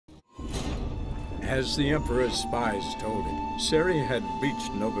As the Emperor's spies told him, Ciri had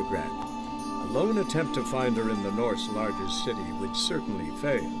reached Novigrad. A lone attempt to find her in the North's largest city would certainly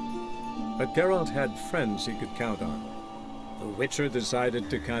fail. But Geralt had friends he could count on. The Witcher decided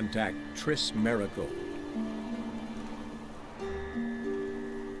to contact Triss Miracle.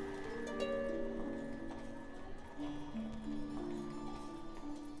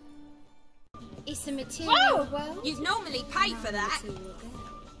 It's a material world. You'd normally pay for that.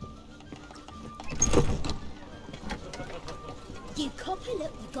 You copper,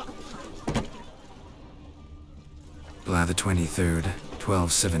 look, you got a pie. Blathe 23rd,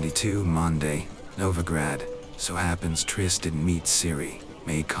 1272, Monday, Novigrad. So happens Triss didn't meet Ciri.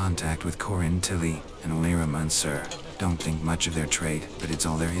 Made contact with Corinne Tilly and Oneiromancer. Don't think much of their trade, but it's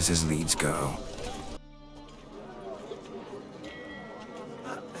all there is as leads go.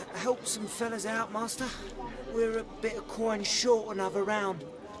 Help some fellas out, Master. We're a bit of coin short another round.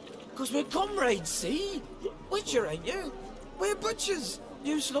 'Cause we're comrades, see? Witcher, ain't you? We're butchers.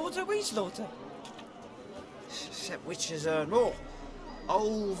 You slaughter, we slaughter. Except witchers earn more.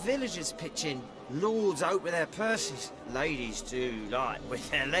 Old villagers pitch in. Lords out with their purses. Ladies do like with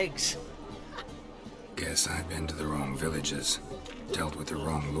their legs. Guess I've been to the wrong villages. Dealt with the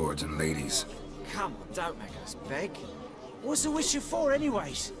wrong lords and ladies. Come on, don't make us beg. What's the witcher for,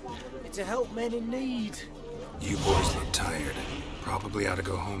 anyways? It's to help men in need. You boys look tired. Probably ought to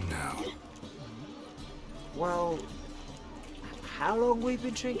go home now. Well, how long we've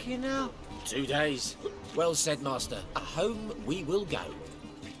been drinking now? 2 days. Well said, Master. Home we will go.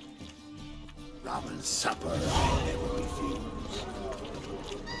 Rum and supper, I never refuse.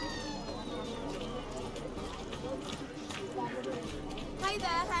 Hey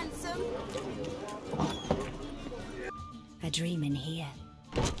there, handsome. A dream in here.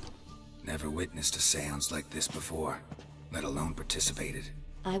 Never witnessed a seance like this before, let alone participated.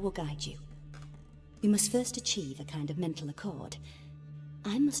 I will guide you. We must first achieve a kind of mental accord.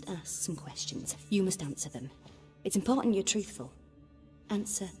 I must ask some questions. You must answer them. It's important you're truthful.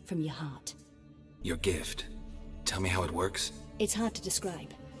 Answer from your heart. Your gift. Tell me how it works. It's hard to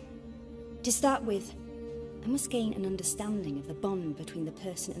describe. To start with, I must gain an understanding of the bond between the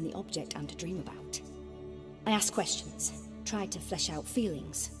person and the object I'm to dream about. I ask questions, try to flesh out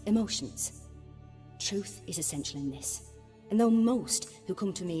feelings, emotions. Truth is essential in this. And though most who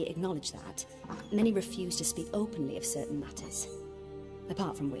come to me acknowledge that, many refuse to speak openly of certain matters.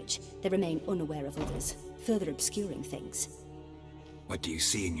 Apart from which, they remain unaware of others, further obscuring things. What do you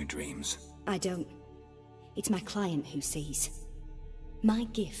see in your dreams? I don't. It's my client who sees. My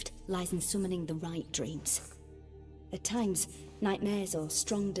gift lies in summoning the right dreams. At times, nightmares or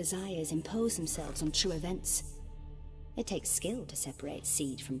strong desires impose themselves on true events. It takes skill to separate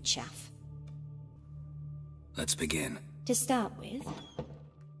seed from chaff. Let's begin. To start with,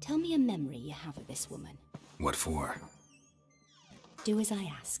 tell me a memory you have of this woman. What for? Do as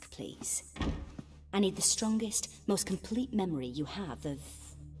I ask, please. I need the strongest, most complete memory you have of...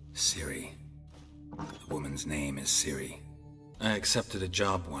 Ciri. The woman's name is Ciri. I accepted a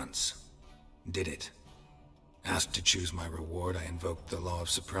job once. Did it. Asked to choose my reward, I invoked the law of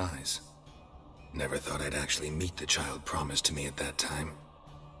surprise. Never thought I'd actually meet the child promised to me at that time.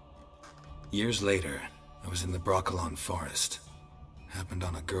 Years later, I was in the Broccolon forest. Happened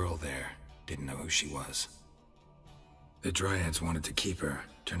on a girl there. Didn't know who she was. The Dryads wanted to keep her,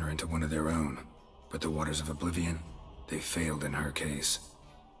 turn her into one of their own. But the Waters of Oblivion, they failed in her case.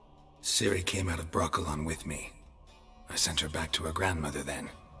 Ciri came out of Broccolon with me. I sent her back to her grandmother then.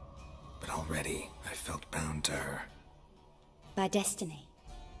 But already, I felt bound to her. By destiny.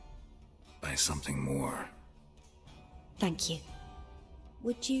 By something more. Thank you.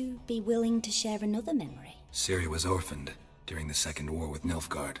 Would you be willing to share another memory? Ciri was orphaned during the Second War with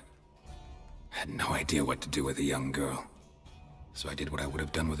Nilfgaard. Had no idea what to do with a young girl. So I did what I would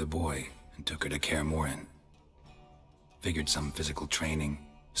have done with a boy and took her to Kaer Morhen. Figured some physical training,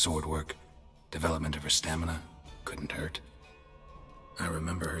 sword work, development of her stamina couldn't hurt. I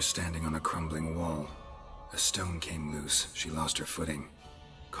remember her standing on a crumbling wall. A stone came loose, she lost her footing.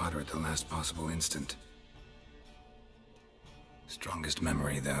 Caught her at the last possible instant. Strongest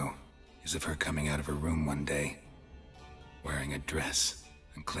memory, though, is of her coming out of her room one day, wearing a dress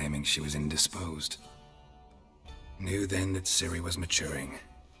and claiming she was indisposed. Knew then that Ciri was maturing.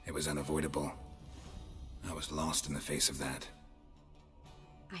 It was unavoidable. I was lost in the face of that.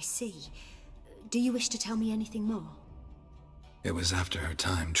 I see. Do you wish to tell me anything more? It was after her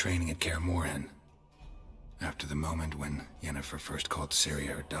time training at Kaer Morhen. After the moment when Yennefer first called Ciri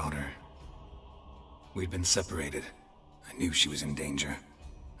her daughter. We'd been separated. I knew she was in danger.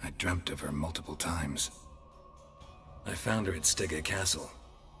 I dreamt of her multiple times. I found her at Stygga Castle.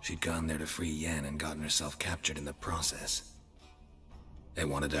 She'd gone there to free Yen and gotten herself captured in the process. They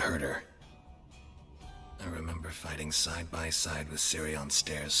wanted to hurt her. I remember fighting side by side with Ciri on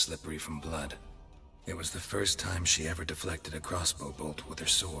stairs slippery from blood. It was the first time she ever deflected a crossbow bolt with her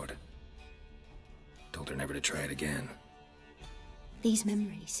sword. Told her never to try it again. These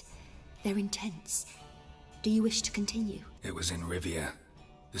memories, they're intense. Do you wish to continue? It was in Rivia.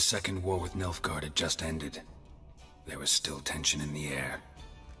 The second war with Nilfgaard had just ended. There was still tension in the air.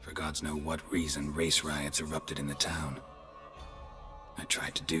 For gods know what reason, race riots erupted in the town. I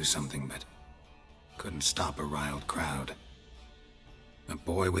tried to do something, but couldn't stop a riled crowd. A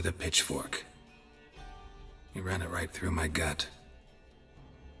boy with a pitchfork. He ran it right through my gut.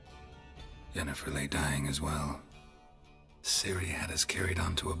 Yennefer lay dying as well. Ciri had us carried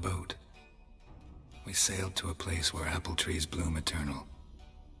onto a boat. We sailed to a place where apple trees bloom eternal.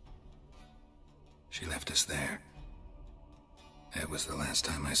 She left us there. It was the last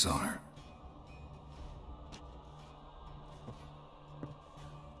time I saw her.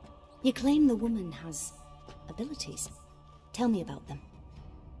 You claim the woman has abilities. Tell me about them.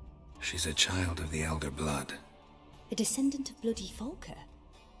 She's a child of the Elder Blood. A descendant of bloody Volker.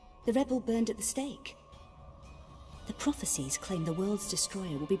 The rebel burned at the stake. The prophecies claim the world's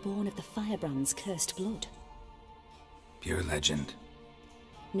destroyer will be born of the Firebrand's cursed blood. Pure legend.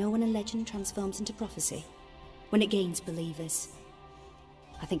 Know when a legend transforms into prophecy? When it gains believers.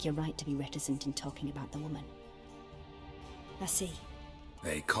 I think you're right to be reticent in talking about the woman. I see.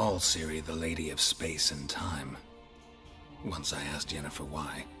 They call Ciri the Lady of Space and Time. Once I asked Yennefer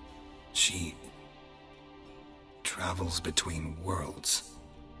why. She travels between worlds.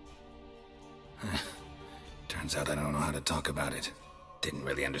 Turns out I don't know how to talk about it. Didn't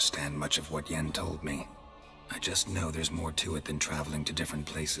really understand much of what Yen told me. I just know there's more to it than traveling to different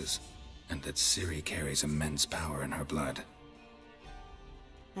places, and that Ciri carries immense power in her blood.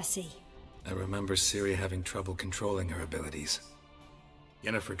 I see. I remember Ciri having trouble controlling her abilities.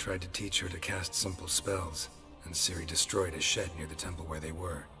 Yennefer tried to teach her to cast simple spells, and Ciri destroyed a shed near the temple where they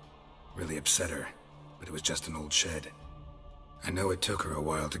were. Really upset her, but it was just an old shed. I know it took her a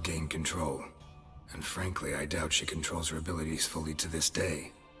while to gain control, and frankly, I doubt she controls her abilities fully to this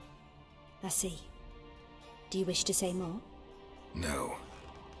day. I see. Do you wish to say more? No.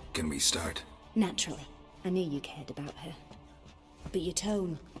 Can we start? Naturally. I knew you cared about her. But your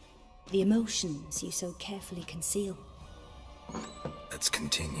tone, the emotions you so carefully conceal. Let's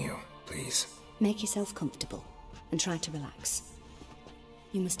continue, please. Make yourself comfortable, and try to relax.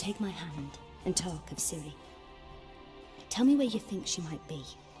 You must take my hand and talk of Ciri. Tell me where you think she might be.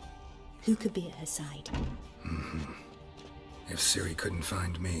 Who could be at her side? If Ciri couldn't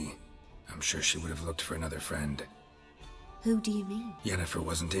find me, I'm sure she would have looked for another friend. Who do you mean? Yennefer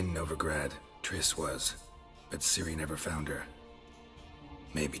wasn't in Novigrad. Triss was. But Ciri never found her.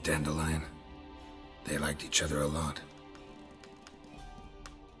 Maybe Dandelion. They liked each other a lot.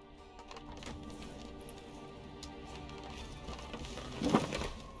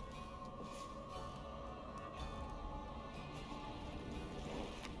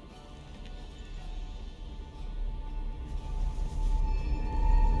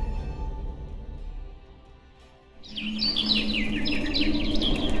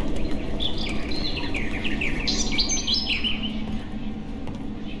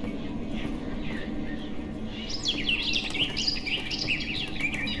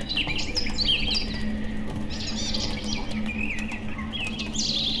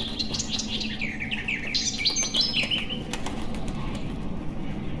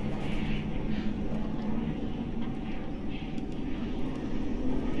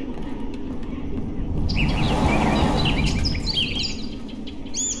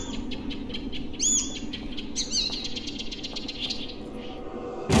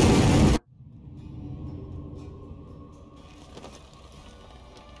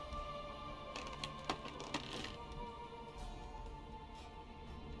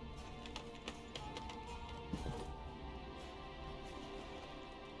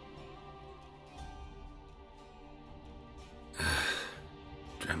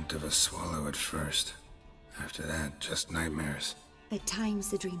 Dreamt of a swallow at first. After that, just nightmares. At times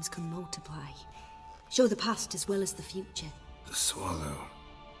the dreams can multiply. Show the past as well as the future. The swallow.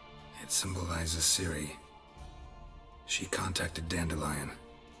 It symbolizes Ciri. She contacted Dandelion.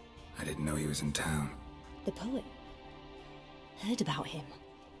 I didn't know he was in town. The poet. Heard about him.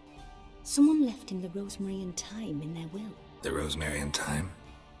 Someone left him the rosemary and thyme in their will. The rosemary and thyme?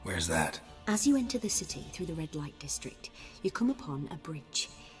 Where's that? As you enter the city through the red light district, you come upon a bridge.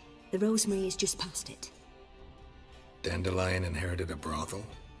 The rosemary is just past it. Dandelion inherited a brothel?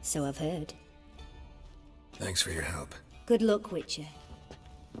 So I've heard. Thanks for your help. Good luck, Witcher.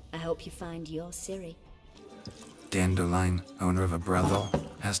 I hope you find your Ciri. Dandelion, owner of a brothel,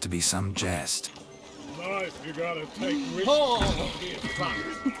 has to be some jest. Life you gotta take risks.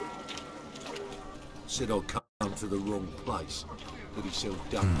 Said I'll come to the wrong place. But he sell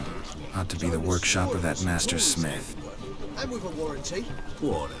dumplings. Ought to be the workshop of that master smith. And with a warranty.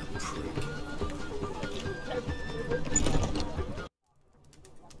 What a prick.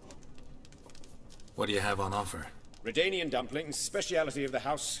 What do you have on offer? Redanian dumplings, speciality of the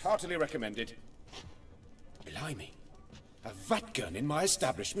house, heartily recommended. Blimey. A vatgun in my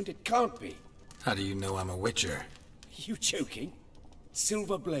establishment? It can't be. How do you know I'm a witcher? You joking?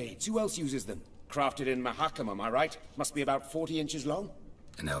 Silver blades, who else uses them? Crafted in Mahakam, am I right? Must be about 40 inches long?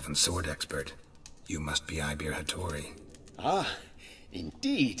 An elven sword expert. You must be Ibir Hattori. Ah,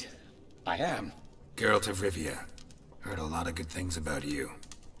 indeed. I am. Geralt of Rivia. Heard a lot of good things about you.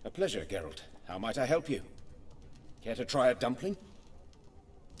 A pleasure, Geralt. How might I help you? Care to try a dumpling?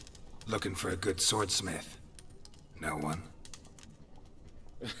 Looking for a good swordsmith. No one?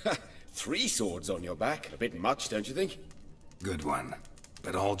 3 swords on your back. A bit much, don't you think? Good one.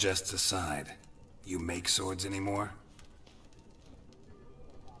 But all jests aside, you make swords anymore?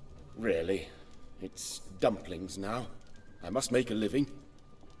 Really? It's dumplings now. I must make a living.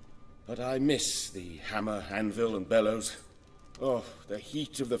 But I miss the hammer, anvil, and bellows. Oh, the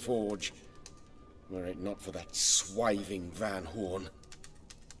heat of the forge. Were it not for that swiving Van Horn.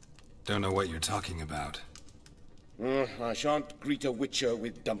 Don't know what you're talking about. I shan't greet a witcher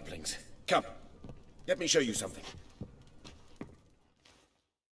with dumplings. Come, let me show you something.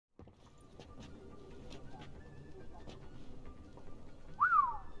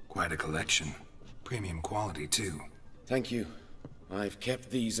 Quite a collection. Premium quality, too. Thank you. I've kept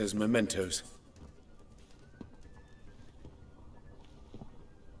these as mementos.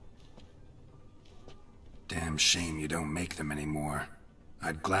 Damn shame you don't make them anymore.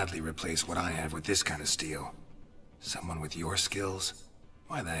 I'd gladly replace what I have with this kind of steel. Someone with your skills?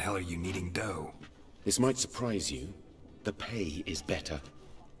 Why the hell are you needing dough? This might surprise you. The pay is better.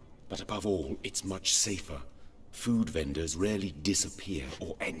 But above all, it's much safer. Food vendors rarely disappear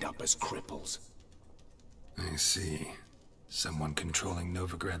or end up as cripples. I see. Someone controlling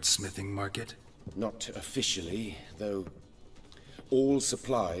Novigrad's smithing market? Not officially, though. All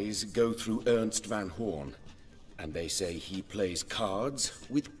supplies go through Ernst Van Horn. And they say he plays cards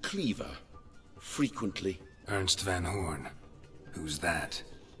with Cleaver. Frequently. Ernst Van Horn. Who's that?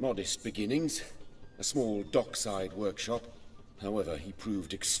 Modest beginnings. A small dockside workshop. However, he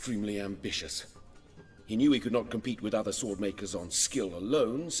proved extremely ambitious. He knew he could not compete with other swordmakers on skill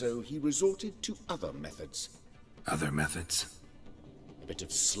alone, so he resorted to other methods. Other methods? A bit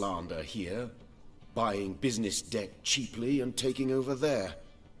of slander here, buying business debt cheaply and taking over there.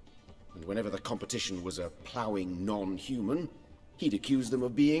 And whenever the competition was a ploughing non-human, he'd accuse them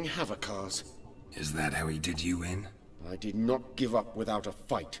of being Havakars. Is that how he did you in? I did not give up without a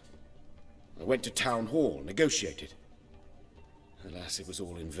fight. I went to Town Hall, negotiated. Alas, it was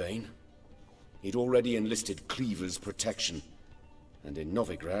all in vain. He'd already enlisted Cleaver's protection. And in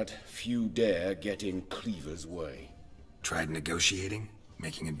Novigrad, few dare get in Cleaver's way. Tried negotiating?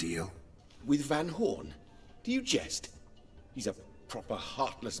 Making a deal? With Van Horn? Do you jest? He's a proper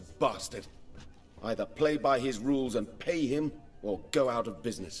heartless bastard. Either play by his rules and pay him, or go out of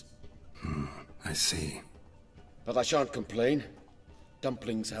business. I see. But I shan't complain.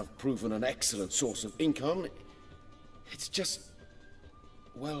 Dumplings have proven an excellent source of income. It's just...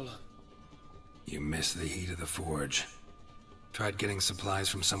 well... You miss the heat of the forge. Tried getting supplies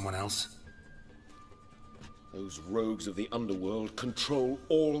from someone else? Those rogues of the underworld control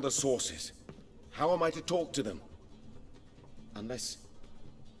all the sources. How am I to talk to them? Unless...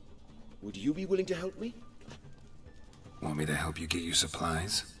 would you be willing to help me? Want me to help you get you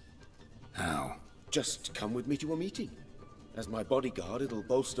supplies? How? Just come with me to a meeting. As my bodyguard, it'll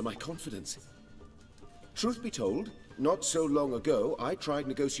bolster my confidence. Truth be told, not so long ago, I tried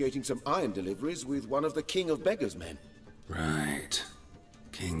negotiating some iron deliveries with one of the King of Beggars' men. Right.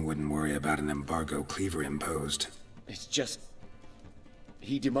 King wouldn't worry about an embargo Cleaver imposed. It's just...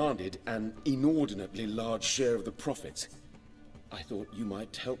 he demanded an inordinately large share of the profits. I thought you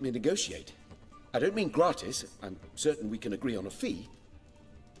might help me negotiate. I don't mean gratis. I'm certain we can agree on a fee.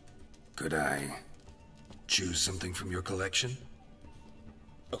 Could I choose something from your collection?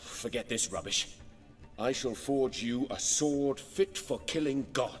 Oh, forget this rubbish. I shall forge you a sword fit for killing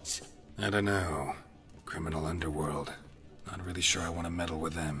gods. I don't know. Criminal underworld. Not really sure I want to meddle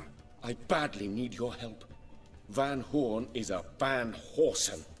with them. I badly need your help. Van Horn is a Van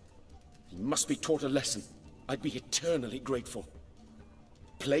Horsen. He must be taught a lesson. I'd be eternally grateful.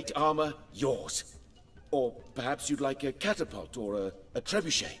 Plate armor, yours. Or perhaps you'd like a catapult or a A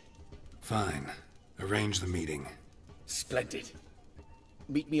trebuchet. Fine. Arrange the meeting. Splendid.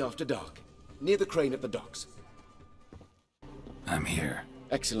 Meet me after dark, near the crane at the docks. I'm here.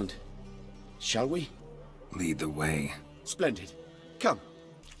 Excellent. Shall we? Lead the way. Splendid. Come.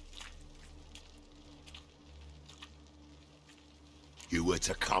 You were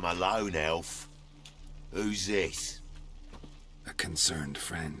to come alone, elf. Who's this? A concerned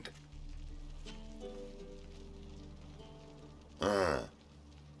friend.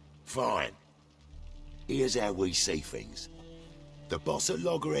 Fine. Here's how we see things. The boss at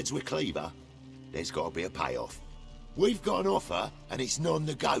loggerheads with Cleaver, there's got to be a payoff. We've got an offer, and it's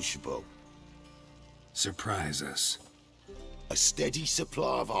non-negotiable. Surprise us. A steady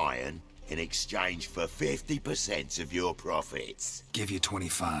supply of iron in exchange for 50% of your profits. Give you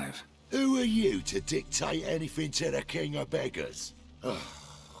 25. Who are you to dictate anything to the king of beggars?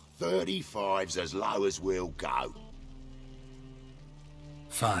 35's as low as we'll go.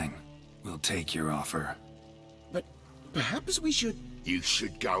 Fine. We'll take your offer. But perhaps we should... You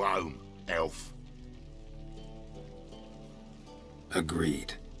should go home, elf.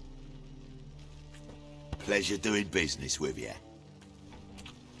 Agreed. Pleasure doing business with you.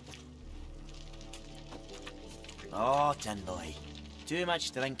 Oh, tin boy. Too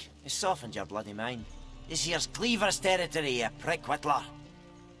much drink. It's softened your bloody mind. This here's Cleaver's territory, you prick whittler.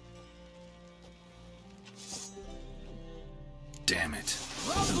 Damn it.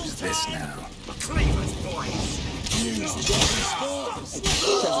 Who's this now? Cleaver's boys!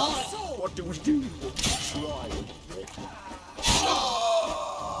 What do we do?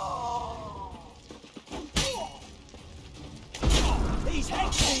 He's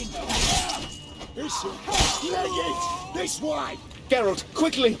hexing! Leg it! This way! Geralt,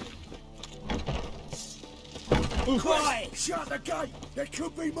 quickly! Quiet! Shut the gate! There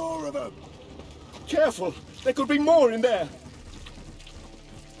could be more of them! Careful! There could be more in there!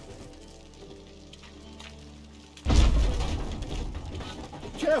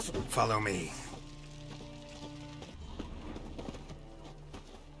 Careful! Follow me.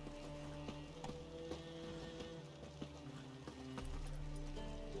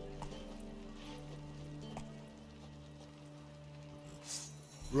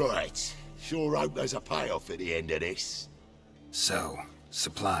 Right. Sure hope there's a payoff at the end of this. So,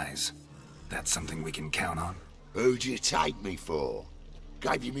 supplies. That's something we can count on? Who'd you take me for?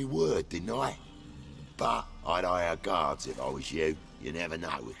 Gave you me word, didn't I? But I'd hire guards if I was you. You never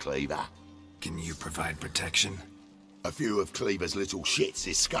know with Cleaver. Can you provide protection? A few of Cleaver's little shits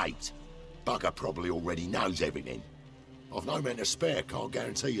escaped. Bugger probably already knows everything. I've no men to spare, can't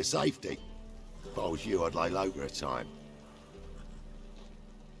guarantee your safety. If I was you, I'd lay low for a time.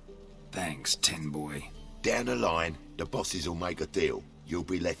 Thanks, Tin Boy. Down the line, the bosses will make a deal. You'll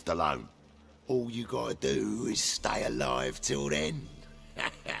be left alone. All you gotta do is stay alive till then.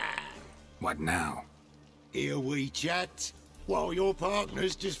 What now? Here we chat, while your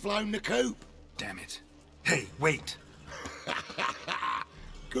partner's just flown the coop. Damn it. Hey, wait!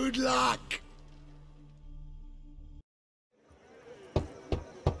 Good luck!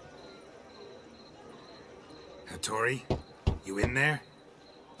 Hattori, you in there?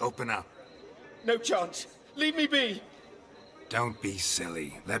 Open up. No chance! Leave me be! Don't be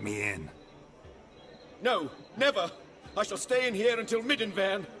silly. Let me in. No, never! I shall stay in here until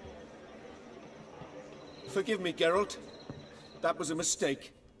Middenvern. Forgive me, Geralt. That was a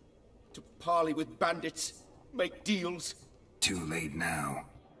mistake. To parley with bandits, make deals. Too late now.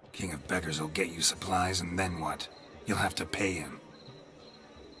 King of Beggars will get you supplies, and then what? You'll have to pay him.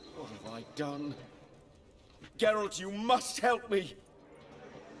 What have I done? Geralt, you must help me!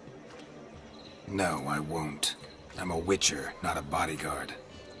 No, I won't. I'm a witcher, not a bodyguard.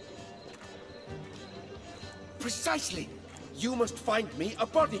 Precisely! You must find me a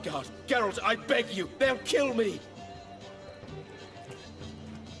bodyguard. Geralt, I beg you, they'll kill me!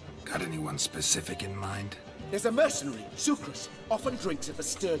 Got anyone specific in mind? There's a mercenary, Sucrus. Often drinks at the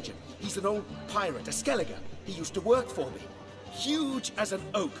Sturgeon. He's an old pirate, a Skelliger. He used to work for me. Huge as an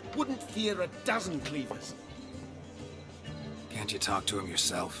oak. Wouldn't fear a dozen cleavers. Can't you talk to him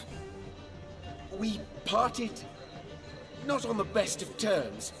yourself? We parted... not on the best of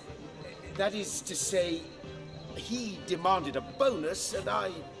terms. That is to say, he demanded a bonus and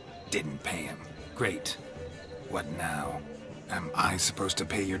I... Didn't pay him. Great. What now? Am I supposed to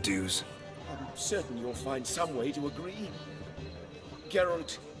pay your dues? I'm certain you'll find some way to agree.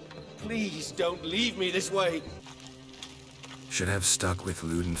 Geralt, please don't leave me this way. Should have stuck with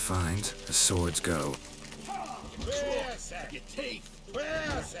Luden finds. The swords go. Where's that? Your teeth.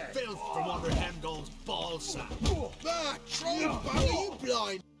 Where's that? Filth from under Hemgold's ball sack. Ah, troll bugger, you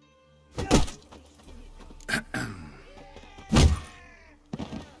blind.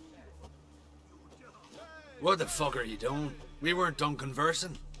 What the fuck are you doing? We weren't done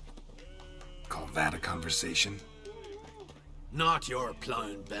conversing. Call that a conversation? Not your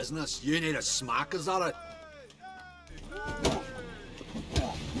plowing business. You need a smack us at it.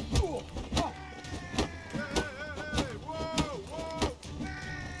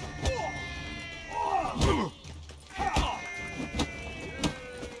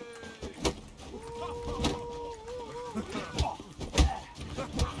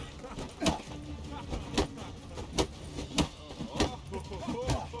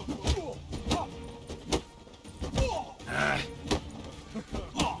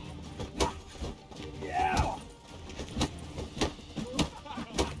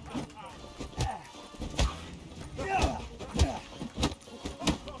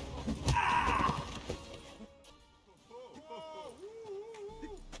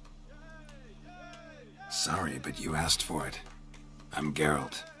 Sorry, but you asked for it. I'm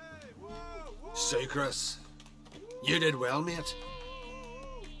Geralt. Triss. You did well, mate.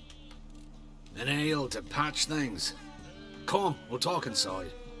 An ale to patch things. Come, we'll talk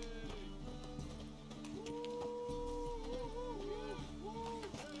inside.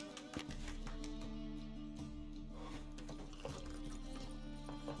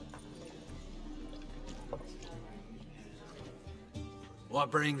 What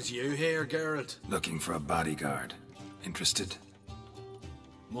brings you here, Geralt? Looking for a bodyguard. Interested?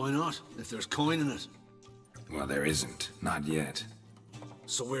 Why not, if there's coin in it? Well, there isn't. Not yet.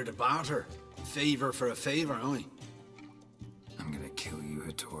 So we're to barter. Favor for a favor, aye? I'm gonna kill you,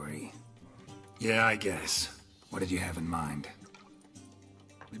 Hattori. Yeah, I guess. What did you have in mind?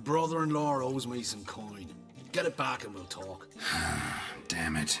 My brother-in-law owes me some coin. Get it back and we'll talk.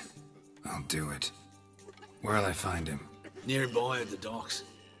 Damn it. I'll do it. Where'll I find him? Nearby at the docks.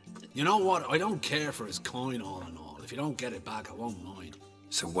 You know what? I don't care for his coin all in all. If you don't get it back, I won't mind.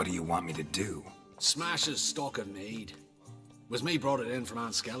 So what do you want me to do? Smash his stock of mead. Was me brought it in from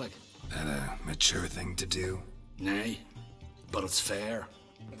Aunt Skellig. That a mature thing to do? Nay, but it's fair.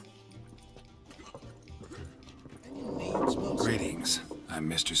 Greetings. I'm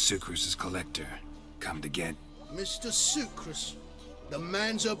Mr. Sucrus's collector. Come to get... Mr. Sucrus, the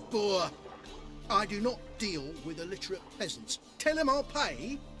man's a boor. I do not deal with illiterate peasants. Tell him I'll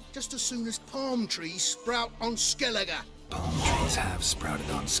pay just as soon as palm trees sprout on Skellige. Palm trees have sprouted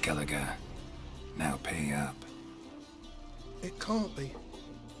on Skellige. Now pay up. It can't be.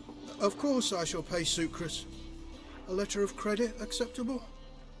 Of course I shall pay Sucrus. A letter of credit acceptable?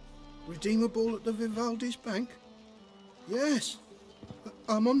 Redeemable at the Vivaldi's bank? Yes.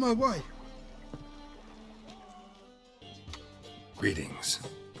 I'm on my way. Greetings.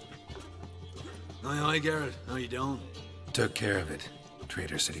 Aye, Geralt. How you doing? Took care of it.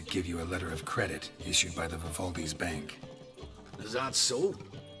 Trader said he'd give you a letter of credit issued by the Vivaldi's bank. Is that so?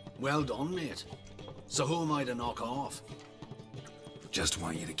 Well done, mate. So who am I to knock off? Just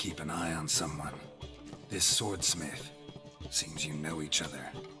want you to keep an eye on someone. This swordsmith. Seems you know each other.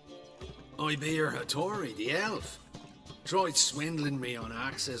 I be your Hattori, the elf. Tried swindling me on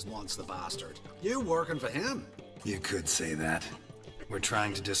axes once, the bastard. You working for him? You could say that. We're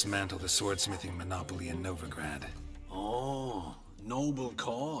trying to dismantle the swordsmithing monopoly in Novigrad. Oh, noble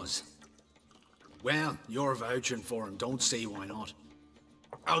cause. Well, you're vouching for him. Don't see why not.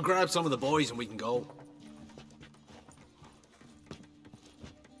 I'll grab some of the boys and we can go.